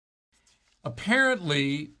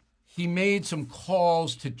Apparently, he made some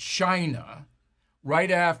calls to China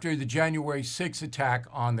right after the January 6th attack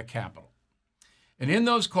on the Capitol. And in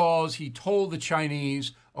those calls, he told the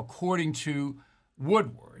Chinese, according to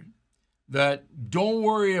Woodward, that don't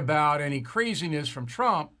worry about any craziness from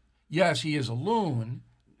Trump. Yes, he is a loon.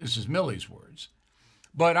 This is Milley's words.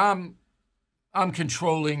 But I'm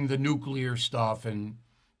controlling the nuclear stuff, and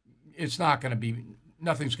it's not going to be,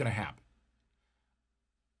 nothing's going to happen.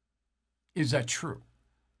 Is that true?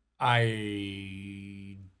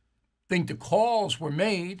 I think the calls were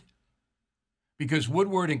made because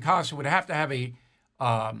Woodward and Costa would have to have a,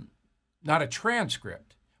 not a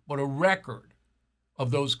transcript, but a record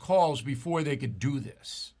of those calls before they could do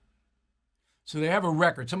this. So they have a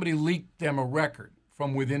record. Somebody leaked them a record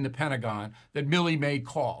from within the Pentagon that Milley made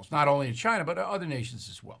calls, not only to China, but to other nations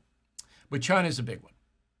as well. But China's a big one.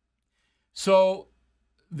 So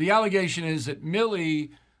the allegation is that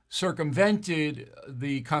Milley circumvented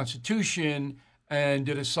the Constitution and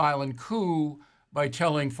did a silent coup by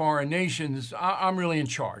telling foreign nations, I'm really in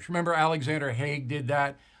charge. Remember Alexander Haig did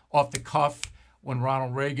that off the cuff when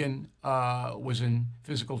Ronald Reagan was in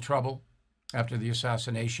physical trouble after the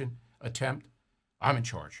assassination attempt? I'm in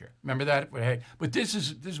charge here. Remember that? But this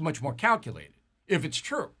is much more calculated, if it's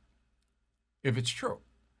true. If it's true.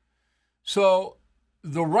 So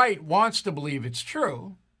the right wants to believe it's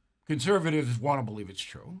true. Conservatives want to believe it's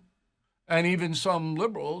true. And even some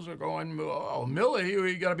liberals are going, oh, Milley,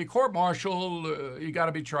 you got to be court-martialed, you got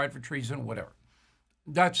to be tried for treason, whatever.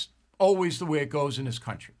 That's always the way it goes in this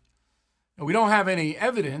country. And we don't have any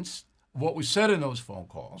evidence of what was said in those phone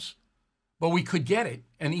calls, but we could get it,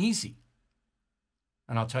 and easy.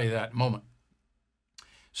 And I'll tell you that in a moment.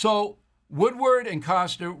 So Woodward and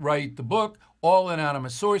Costa write the book, all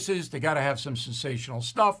anonymous sources. They got to have some sensational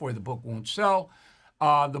stuff where the book won't sell.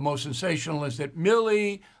 The most sensational is that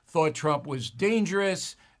Milley thought Trump was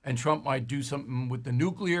dangerous and Trump might do something with the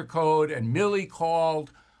nuclear code. And Milley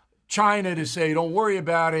called China to say, don't worry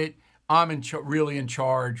about it. I'm really in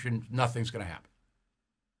charge and nothing's going to happen.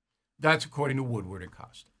 That's according to Woodward and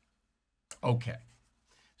Costa. Okay.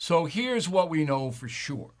 So here's what we know for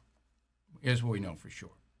sure.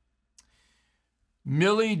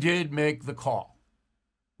 Milley did make the call,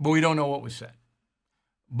 but we don't know what was said.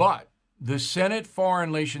 But the Senate Foreign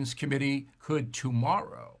Relations Committee could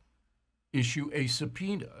tomorrow issue a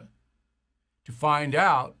subpoena to find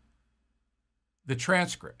out the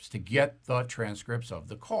transcripts, to get the transcripts of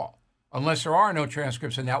the call. Unless there are no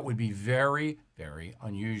transcripts, and that would be very, very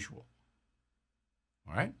unusual.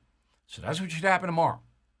 All right? So that's what should happen tomorrow.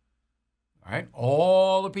 All right?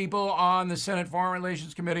 All the people on the Senate Foreign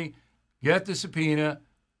Relations Committee get the subpoena.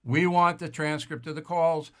 We want the transcript of the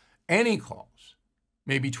calls, any calls,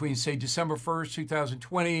 maybe between, say, December 1st,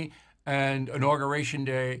 2020 and Inauguration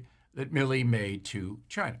Day that Milley made to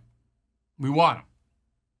China. We want them.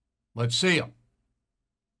 Let's see them.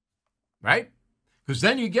 Right? Because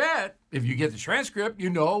then you get, if you get the transcript, you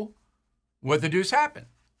know what the deuce happened.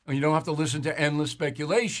 And you don't have to listen to endless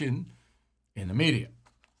speculation in the media.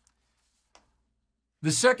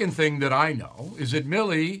 The second thing that I know is that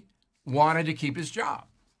Milley wanted to keep his job.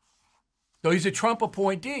 So he's a Trump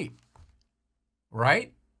appointee,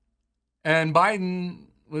 right? And Biden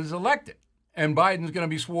was elected. And Biden's going to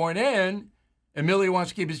be sworn in, and Milley wants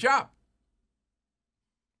to keep his job.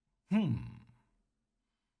 So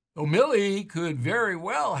Milley could very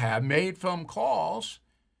well have made some calls,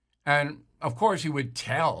 and of course he would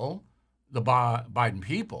tell the Biden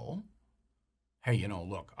people, hey, you know,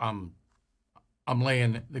 look, I'm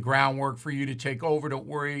laying the groundwork for you to take over. Don't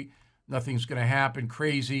worry. Nothing's going to happen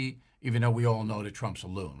crazy, even though we all know that Trump's a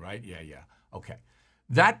loon, right? Yeah. Okay.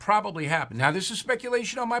 That probably happened. Now, this is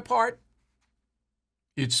speculation on my part.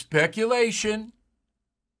 It's speculation.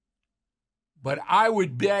 But I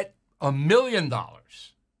would bet $1 million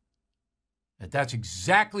that that's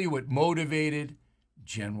exactly what motivated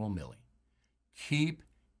General Milley. Keep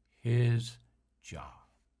his job.